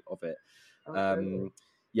comedy of it. Oh, certainly.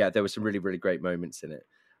 Yeah, there were some really really great moments in it.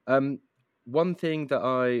 One thing that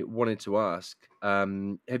I wanted to ask,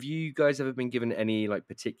 have you guys ever been given any like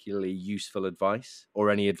particularly useful advice or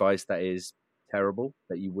any advice that is terrible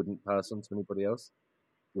that you wouldn't pass on to anybody else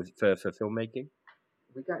for filmmaking?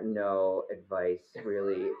 We got no advice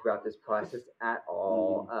really throughout this process at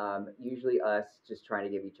all. Usually us just trying to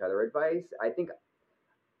give each other advice. I think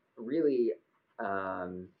really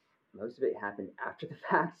um, most of it happened after the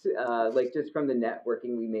fact, like just from the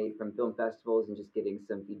networking we made from film festivals and just getting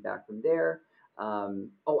some feedback from there.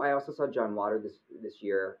 Oh, I also saw John Water this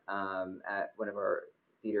year at one of our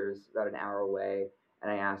theaters about an hour away,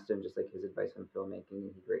 and I asked him just like his advice on filmmaking,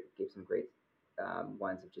 and he gave some great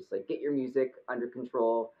ones of just like get your music under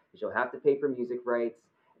control because you'll have to pay for music rights.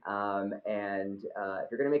 And if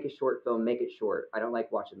you're gonna make a short film, make it short. I don't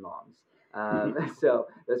like watching longs. So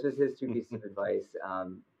this was his two pieces of advice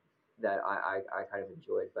that I kind of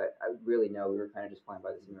enjoyed. But I really know we were kind of just flying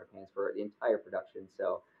by the seat of our pants for the entire production.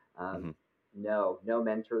 So Mhm. no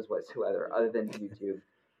mentors whatsoever other than YouTube.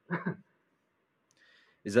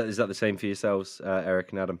 Is that the same for yourselves,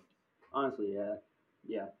 Eric and Adam? Honestly,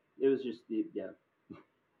 yeah. It was just yeah.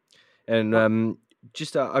 And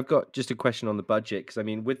just I've got just a question on the budget because I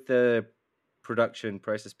mean, with the production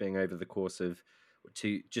process being over the course of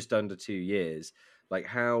just under 2 years, like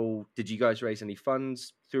how did you guys raise any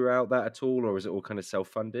funds throughout that at all, or was it all kind of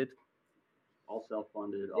self-funded? All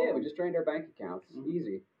self-funded. Yeah, All we just drained our bank accounts.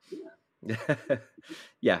 Easy.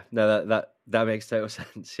 Yeah, no, that makes total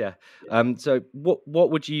sense. Yeah. So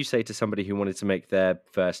what would you say to somebody who wanted to make their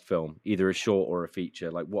first film, either a short or a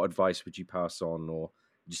feature? Like, what advice would you pass on, or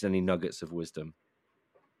just any nuggets of wisdom?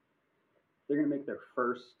 They're going to make their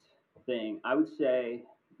first thing. I would say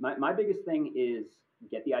my biggest thing is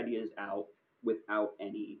get the ideas out without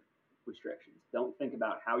any restrictions. Don't think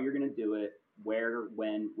about how you're going to do it, where,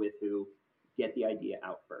 when, with who. Get the idea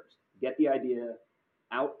out first. Get the idea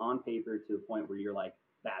out on paper to a point where you're like,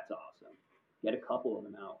 that's awesome. Get a couple of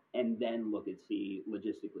them out and then look and see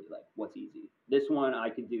logistically like what's easy. This one I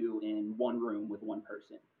could do in one room with one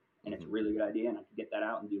person and it's a really good idea and I could get that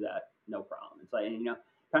out and do that no problem. It's like, and,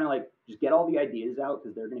 kind of like just get all the ideas out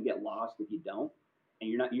because they're going to get lost if you don't. And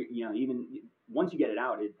you're not, even once you get it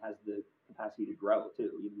out, it has the capacity to grow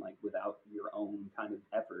too, even like without your own kind of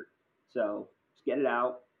effort. So just get it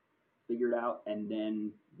out, figure it out, and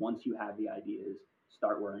then once you have the ideas,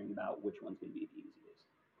 start worrying about which one's going to be the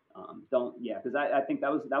easiest. Don't, yeah, because I think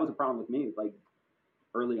that was a problem with me. Like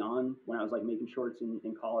early on when I was like making shorts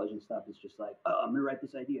in college and stuff, it's just like, oh, I'm gonna write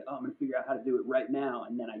this idea. Oh, I'm gonna figure out how to do it right now,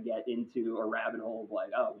 and then I get into a rabbit hole of like,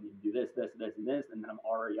 oh, we need to do this, this, this, and this, and then I'm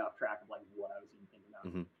already off track of like what I was even thinking about.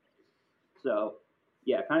 Mm-hmm. So,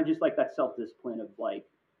 yeah, kind of just like that self discipline of like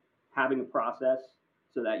having a process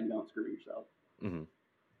so that you don't screw yourself. Mm-hmm.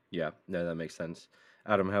 Yeah, no, that makes sense.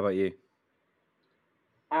 Adam, how about you?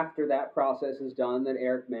 After that process is done that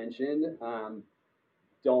Eric mentioned,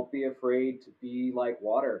 don't be afraid to be like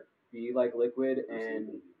water, be like liquid, and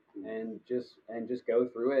just go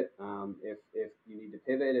through it. If you need to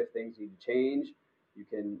pivot, if things need to change, you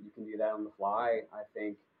can do that on the fly. I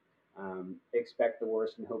think expect the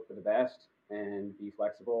worst and hope for the best, and be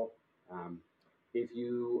flexible. Um, if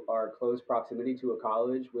you are close proximity to a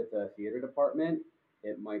college with a theater department,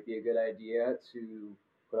 it might be a good idea to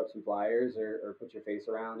put up some flyers or put your face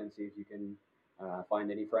around and see if you can find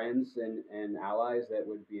any friends and allies that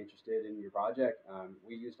would be interested in your project.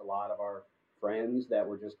 We used a lot of our friends that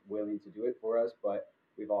were just willing to do it for us, but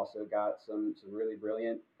we've also got some really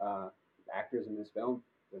brilliant actors in this film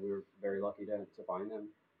that we were very lucky to find them.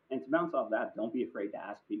 And to bounce off that, don't be afraid to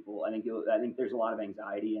ask people. I think there's a lot of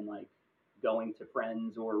anxiety in like going to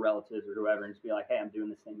friends or relatives or whoever and just be like, hey, I'm doing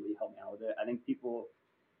this thing. Will you help me out with it? I think people,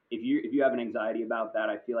 if you have an anxiety about that,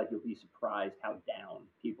 I feel like you'll be surprised how down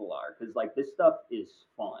people are because like this stuff is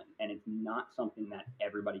fun and it's not something that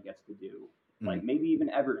everybody gets to do. Like maybe even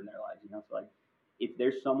ever in their lives, So like if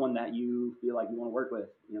there's someone that you feel like you want to work with,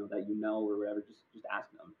 that or whatever, just ask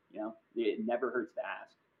them. It never hurts to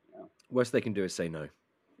ask. Worst they can do is say no.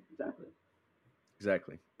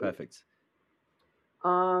 Exactly. Perfect.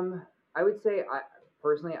 I would say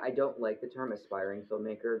personally I don't like the term aspiring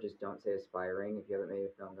filmmaker. Just don't say aspiring if you haven't made a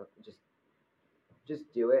film. Just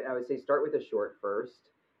just do it. I would say start with a short first,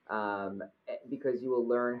 because you will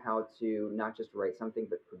learn how to not just write something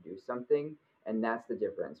but produce something, and that's the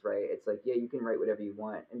difference, right? It's like, yeah, you can write whatever you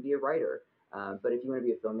want and be a writer, but if you want to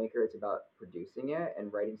be a filmmaker, it's about producing it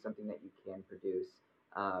and writing something that you can produce.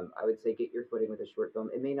 I would say get your footing with a short film.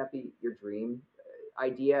 It may not be your dream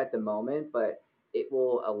idea at the moment, but it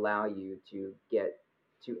will allow you to get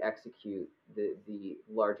to execute the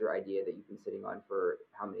larger idea that you've been sitting on for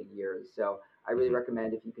how many years. So I really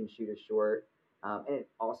recommend if you can shoot a short. And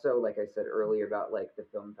also, like I said earlier about like the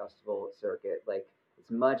film festival circuit, like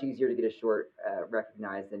it's much easier to get a short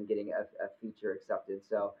recognized than getting a feature accepted.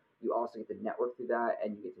 So you also get to network through that,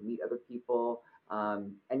 and you get to meet other people.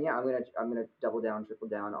 And yeah, I'm gonna double down, triple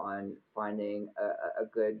down on finding a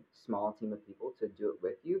good small team of people to do it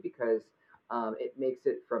with you, because it makes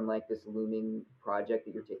it from like this looming project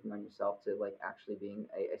that you're taking on yourself to like actually being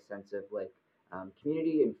a sense of like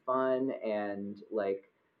community and fun, and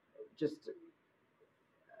like just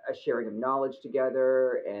a sharing of knowledge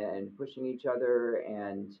together and pushing each other.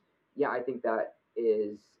 And yeah, I think that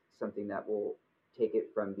is something that will take it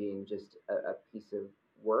from being just a piece of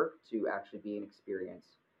work to actually be an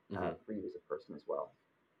experience for you as a person as well.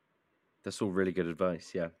 That's all really good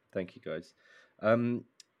advice. Yeah, thank you guys. Um,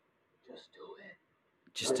 Just do it.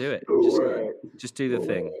 just do it. Just do the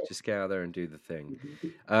thing. Just get out there and do the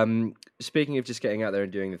thing. Speaking of just getting out there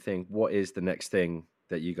and doing the thing, what is the next thing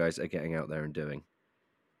that you guys are getting out there and doing?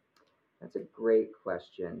 That's a great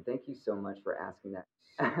question. Thank you so much for asking that.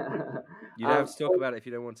 You don't have to talk about it if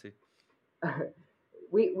you don't want to.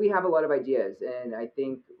 We have a lot of ideas, and I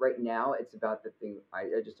think right now it's about the thing I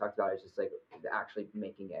just talked about. It's just like actually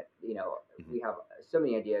making it. You know, we have so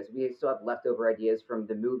many ideas. We still have leftover ideas from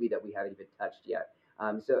the movie that we haven't even touched yet.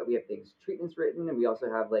 So we have treatments written, and we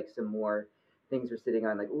also have like some more things we're sitting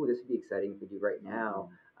on. Like, oh, this would be exciting if we do right now.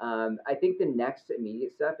 I think the next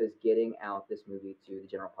immediate step is getting out this movie to the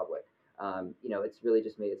general public. It's really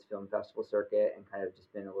just made its film festival circuit and kind of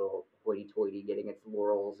just been a little hoity-toity, getting its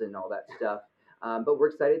laurels and all that stuff. But we're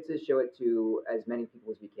excited to show it to as many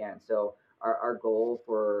people as we can. So our goal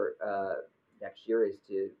for next year is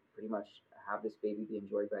to pretty much have this baby be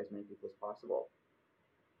enjoyed by as many people as possible.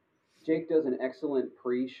 Jake does an excellent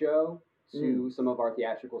pre-show to some of our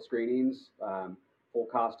theatrical screenings, full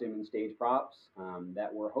costume and stage props,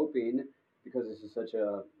 that we're hoping, because this is such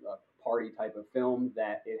a party type of film,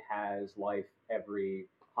 that it has life every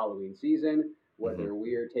Halloween season. Whether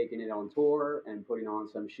we're taking it on tour and putting on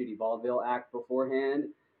some shitty vaudeville act beforehand,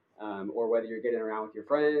 or whether you're getting around with your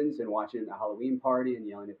friends and watching a Halloween party and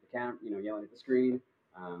yelling at the yelling at the screen.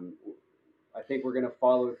 I think we're going to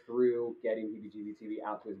follow through getting HeBGB TV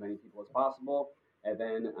out to as many people as possible, and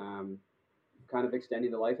then kind of extending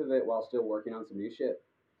the life of it while still working on some new shit.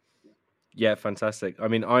 Yeah, fantastic. I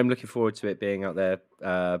mean, I'm looking forward to it being out there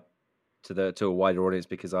to a wider audience,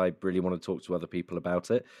 because I really want to talk to other people about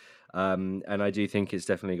it. And I do think it's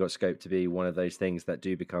definitely got scope to be one of those things that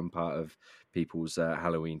do become part of people's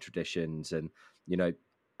Halloween traditions, and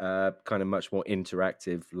kind of much more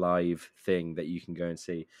interactive live thing that you can go and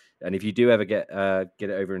see. And if you do ever get it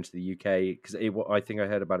over into the UK, because I think I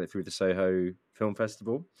heard about it through the Soho Film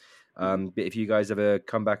Festival. But if you guys ever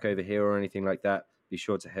come back over here or anything like that, be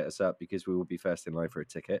sure to hit us up, because we will be first in line for a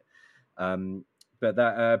ticket. But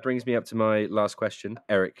that brings me up to my last question.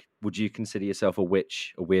 Eric, would you consider yourself a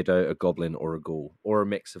witch, a weirdo, a goblin, or a ghoul, or a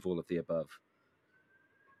mix of all of the above?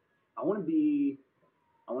 I want to be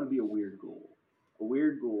a weird ghoul. A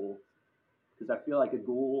weird ghoul, because I feel like a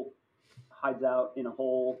ghoul hides out in a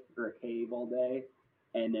hole or a cave all day,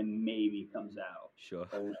 and then maybe comes out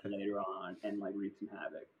later on and like wreaks some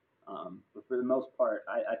havoc. But for the most part,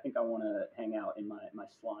 I think I want to hang out in my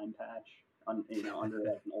slime patch, under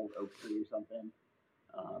like an old oak tree or something.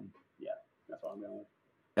 Yeah, that's what I'm going with.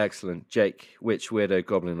 Excellent. Jake, which weirdo,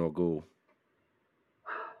 goblin, or ghoul?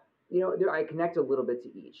 I connect a little bit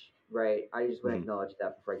to each, right? I just want to acknowledge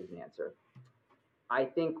that before I give an answer. I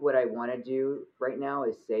think what I want to do right now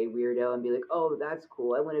is say weirdo and be like, oh, that's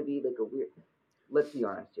cool. I want to be like a weird. Let's be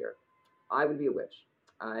honest here. I would be a witch.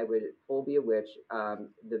 I would full be a witch.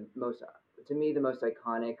 The most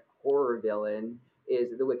iconic horror villain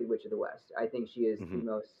is the Wicked Witch of the West. I think she is the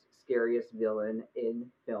most scariest villain in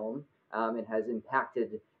film, and has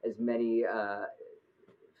impacted as many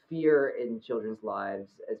fear in children's lives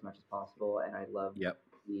as much as possible. And I love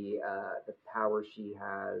the power she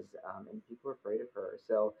has, and people are afraid of her.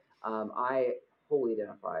 So I wholly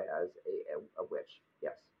identify as a witch.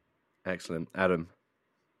 Yes. Excellent. Adam?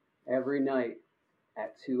 Every night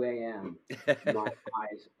at 2 a.m., my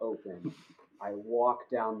eyes open. I walk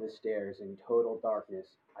down the stairs in total darkness.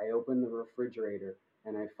 I open the refrigerator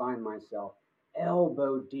and I find myself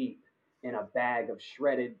elbow deep in a bag of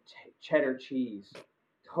shredded cheddar cheese.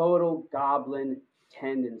 Total goblin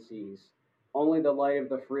tendencies. Only the light of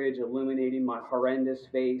the fridge illuminating my horrendous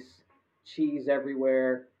face. Cheese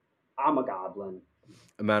everywhere. I'm a goblin.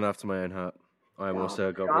 A man after my own heart. I am also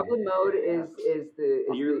a goblin. Goblin mode is the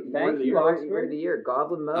Thank you, word Oxford. of the year.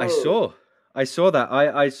 Goblin mode. I saw that.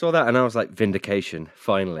 I saw that, and I was like, vindication,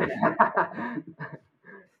 finally.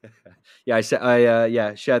 Yeah, I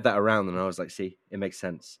said shared that around, and I was like, see, it makes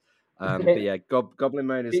sense. But yeah, goblin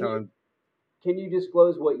mode is how I'm. Can you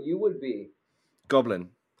disclose what you would be? Goblin,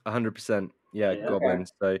 100%. Yeah, Yeah. goblin.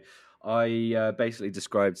 So I basically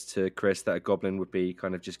described to Chris that a goblin would be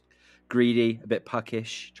kind of just greedy, a bit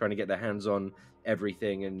puckish, trying to get their hands on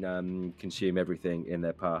everything and consume everything in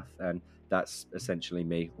their path. And that's essentially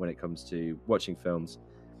me when it comes to watching films,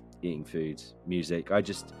 eating food, music.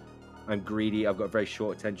 I'm greedy. I've got a very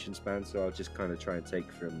short attention span, so I'll just kind of try and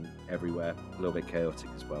take from everywhere. A little bit chaotic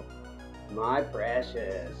as well. My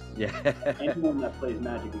precious. Yeah. Anyone that plays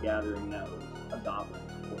Magic the Gathering knows a goblin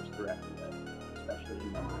is forced to reckon with, especially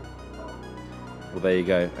in memory. Well, there you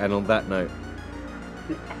go. And on that note.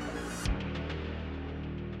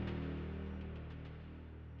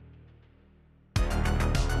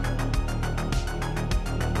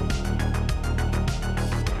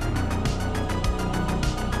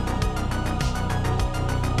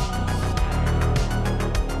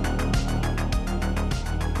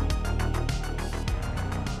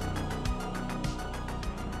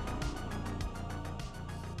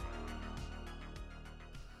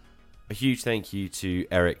 A huge thank you to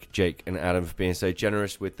Eric, Jake, and Adam for being so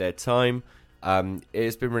generous with their time.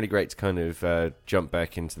 It's been really great to kind of jump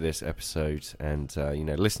back into this episode and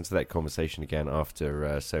listen to that conversation again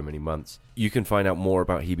after so many months. You can find out more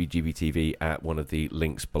about HeBGB TV at one of the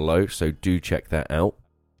links below, so do check that out.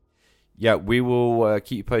 Yeah, we will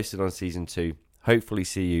keep you posted on season 2. Hopefully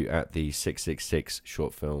see you at the 666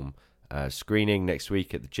 short film screening next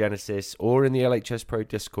week at the Genesis, or in the LHS Pro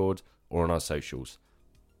Discord, or on our socials.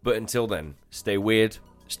 But until then, stay weird,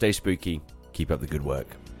 stay spooky, keep up the good work.